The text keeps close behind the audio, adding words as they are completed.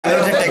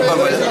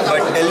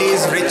Delhi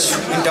is rich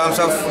in terms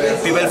of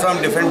people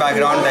from different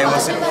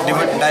backgrounds,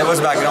 diverse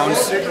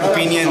backgrounds,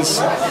 opinions.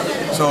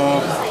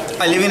 So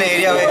I live in an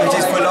area which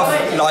is full of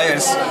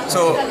lawyers.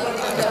 So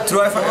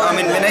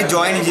when I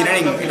joined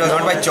engineering, it was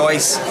not by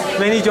choice.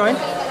 When you joined?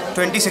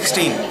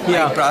 2016.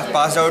 Yeah. I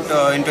passed out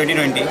in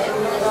 2020.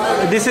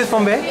 This is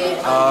from where?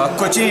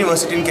 Cochin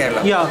University in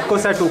Kerala. Yeah,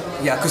 COSAT.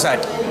 Yeah,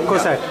 COSAT.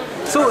 COSAT.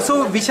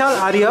 So Vishal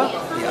Arya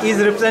is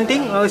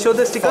representing. Show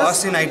the stickers.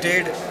 FOSS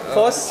United.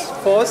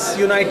 FOSS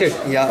United.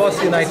 Yeah.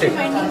 FOSS United.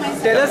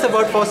 Tell us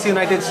about FOSS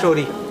United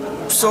story.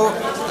 So,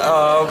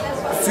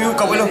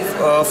 couple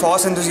of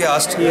FOSS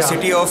enthusiasts, the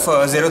city of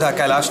Zerodha,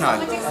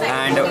 Kailashnag,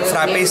 and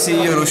Frappe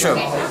CEO Rushabh,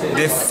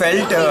 they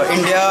felt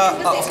India,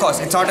 of course,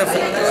 it's not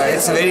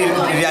it's a very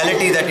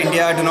reality that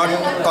India do not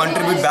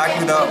contribute back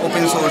to the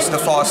open source, the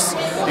FOSS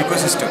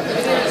ecosystem.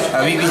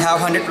 We have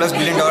 $100+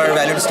 billion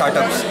valued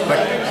startups, but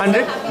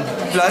 100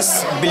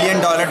 plus $1 billion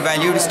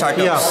valued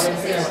startups,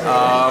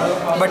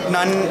 but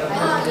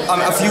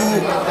a few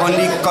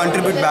only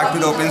contribute back to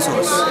the open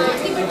source.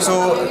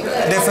 So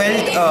they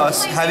felt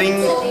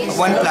having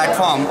one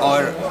platform,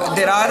 or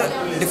there are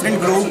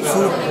different groups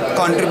who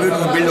contribute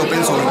to build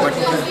open source, but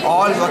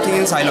all working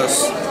in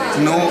silos.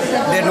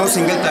 There's no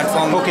single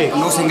platform,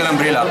 no single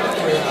umbrella.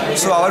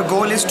 So our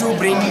goal is to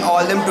bring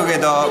all them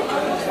together,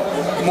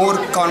 more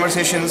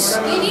conversations,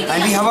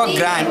 and we have a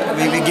grant.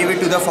 We give it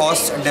to the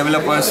FOSS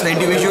developers, the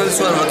individuals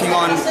who are working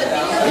on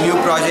new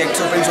projects,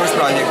 open source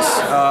projects,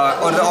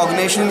 or the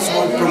organizations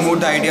who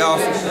promote the idea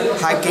of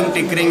hacking,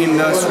 tinkering in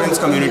the students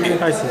community.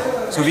 I see.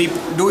 So we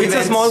do It's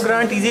events. a small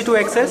grant, easy to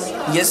access?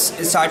 Yes,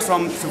 it starts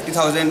from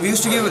 50,000. We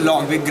used to give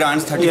big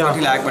grants,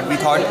 30-40 lakh, but we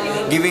thought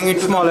giving it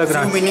to Smaller few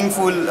grants.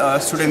 meaningful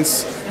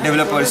students,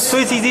 developers. So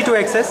it's easy to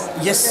access?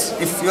 Yes,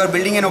 if you are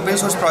building an open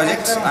source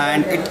project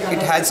and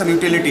it has some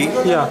utility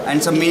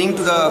and some meaning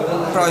to the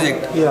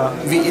project,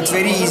 it's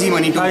very easy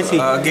money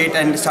to get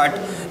and start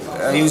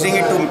using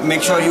it to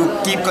make sure you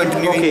keep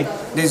continuing.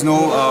 There's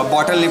no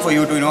bottleneck for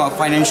you to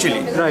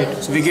financially. Right.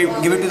 So we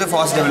give it to the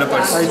FOSS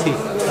developers. I see.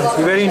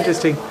 Very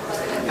interesting.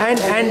 And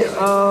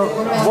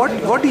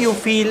what do you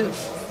feel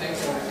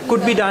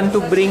could be done to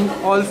bring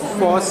all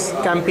FOSS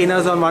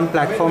campaigners on one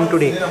platform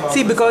today?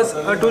 See, because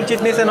Tool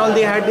Chitness and all,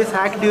 they had this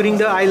hack during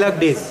the iLuck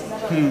days.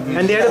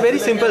 And they had a very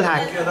simple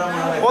hack.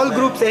 All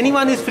groups,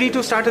 anyone is free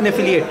to start an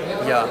affiliate.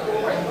 Yeah.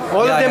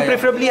 All of them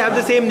preferably have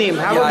the same name,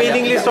 have a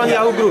mailing list on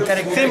Yahoo group,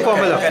 same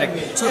formula.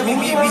 Correct. So we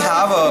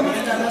have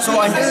so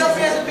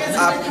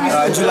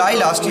until July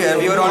last year,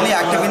 we were only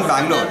active in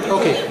Bangalore.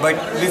 Okay. But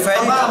we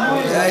felt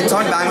it's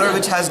not Bangalore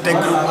which has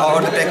tech group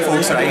or the tech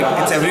folks, right?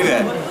 It's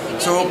everywhere.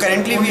 So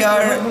currently we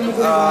are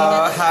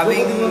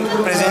having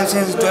presence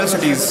in 12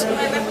 cities.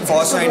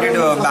 FOSS United,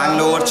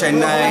 Bangalore,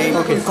 Chennai,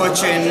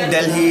 Cochin,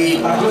 Delhi,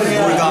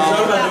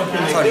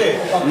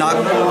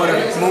 Nagpur,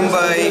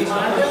 Mumbai,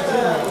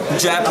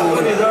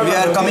 Jaipur. We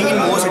are coming in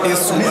more cities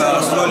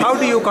slowly. How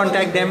do you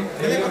contact them?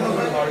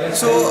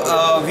 So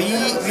we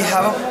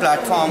have a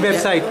platform.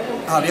 Website.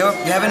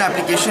 We have an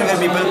application where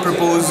people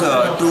propose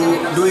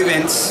to do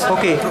events,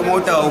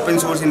 promote open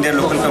source in their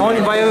local community.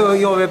 On via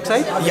your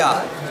website?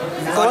 Yeah.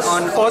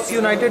 On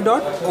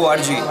FOSSunited.org.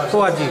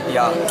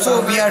 Yeah.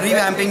 So we are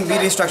revamping,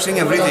 restructuring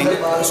everything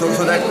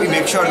so that we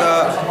make sure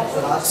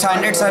the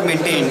standards are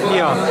maintained.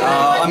 Yeah.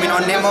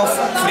 On name of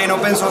free and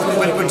open source,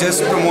 people could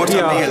just promote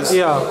something else.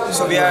 Yeah.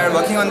 So we are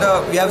working on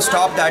we have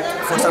stopped that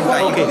for some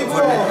time.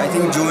 For I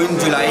think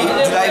July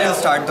we'll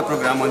start the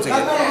program once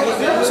again.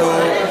 So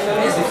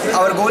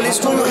our goal is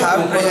to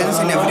have presence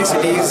in every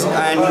cities,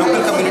 and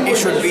local community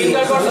should be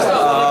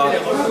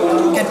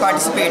can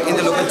participate in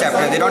the local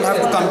chapter. They don't have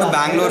to come to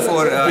Bangalore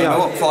for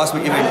FOSS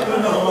event.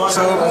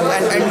 So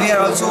and we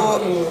are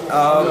also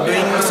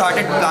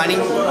started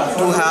planning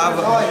to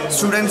have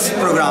students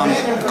program,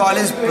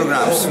 college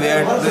programs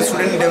where the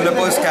student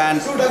developers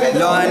can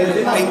learn,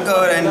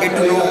 tinker, and get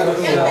to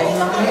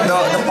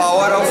know the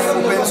power of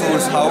open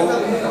source. How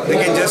they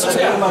can just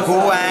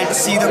go and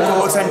see the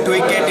codes and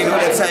tweak it.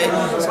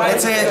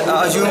 Let's say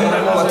assume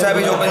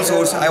WhatsApp is open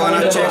source. I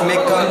want to make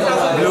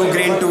a blue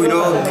green to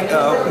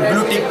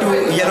blue tick to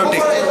yellow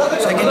tick.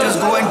 So I can just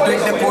go and tweak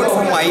the code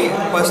for my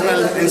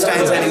personal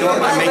instance and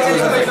make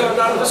use of it.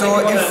 So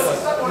if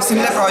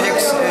similar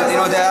projects, there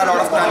are a lot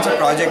of tons of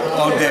projects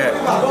out there.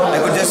 I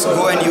could just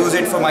go and use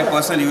it for my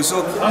personal use.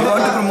 So we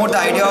want to promote the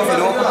idea of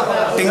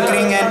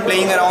tinkering and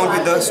playing around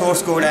with the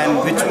source code, and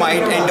which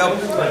might end up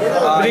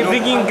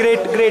bringing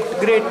great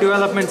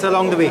developments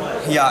along the way.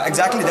 Yeah,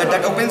 exactly.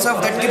 That opens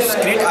up, that gives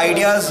great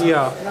ideas.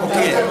 Yeah.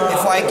 Okay,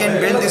 if I can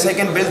build this, I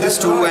can build this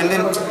too, and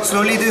then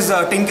slowly these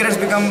tinkerers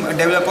become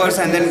developers,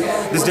 and then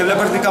these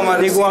developers become a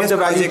serious project.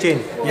 Value chain.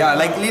 Yeah,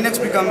 like Linux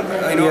become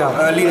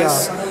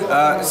Linux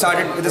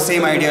started with the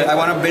same idea. I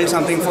want to build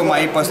something for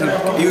my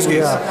personal use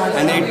case,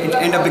 and then it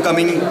ended up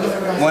becoming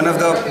one of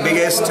the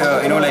biggest.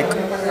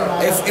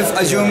 If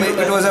assume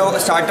it was a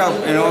startup,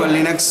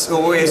 Linux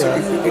OS,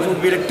 it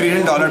would be like $1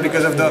 trillion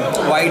because of the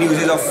wide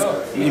usage of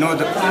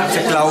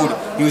the cloud.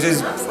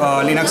 uses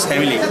Linux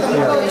heavily.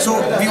 So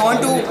we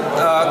want to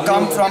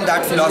come from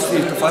that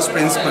philosophy, the first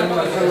principle.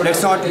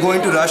 Let's not go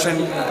into rush and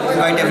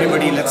invite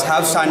everybody. Let's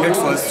have standards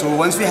first. So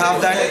once we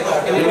have that,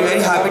 we'll be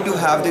very happy to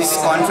have these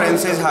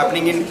conferences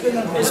happening in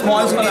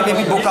small cities,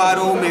 maybe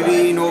Bokaro, maybe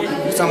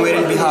somewhere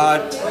in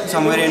Bihar,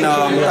 somewhere in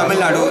Tamil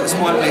Nadu,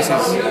 small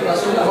places.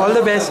 All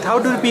the best. How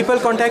do people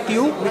contact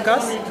you,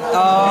 Vikas?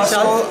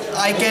 So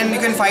you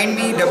can find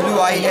me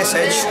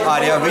WISH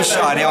Arya, Wish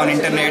Arya on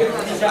internet.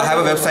 I have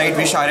a website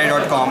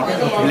wisharya.com.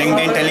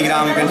 LinkedIn,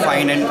 Telegram you can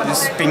find and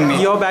just ping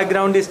me. Your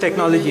background is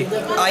technology.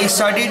 I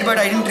studied, but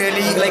I didn't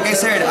really, like I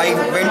said, I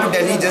went to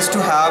Delhi just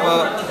to have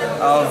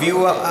a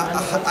view,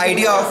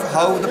 idea of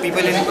how the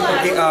people in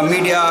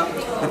media,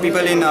 the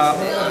people in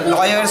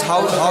lawyers,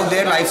 how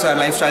their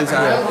lifestyles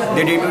are,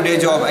 their day-to-day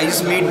job. I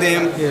just meet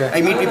them.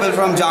 I meet people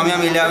from Jamia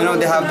Millia.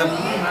 They have the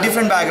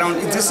different background.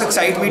 It just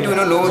excites me to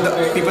know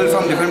the people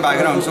from different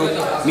backgrounds. So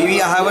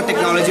maybe I have a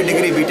technology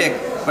degree,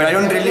 BTech, but I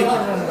don't really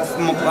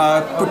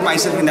put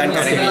myself in that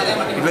category.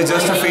 It was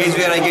just a phase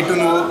where I get to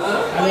know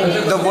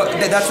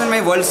that's when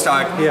my world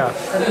started. Yeah.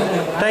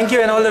 Thank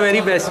you and all the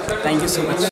very best. Thank you so much.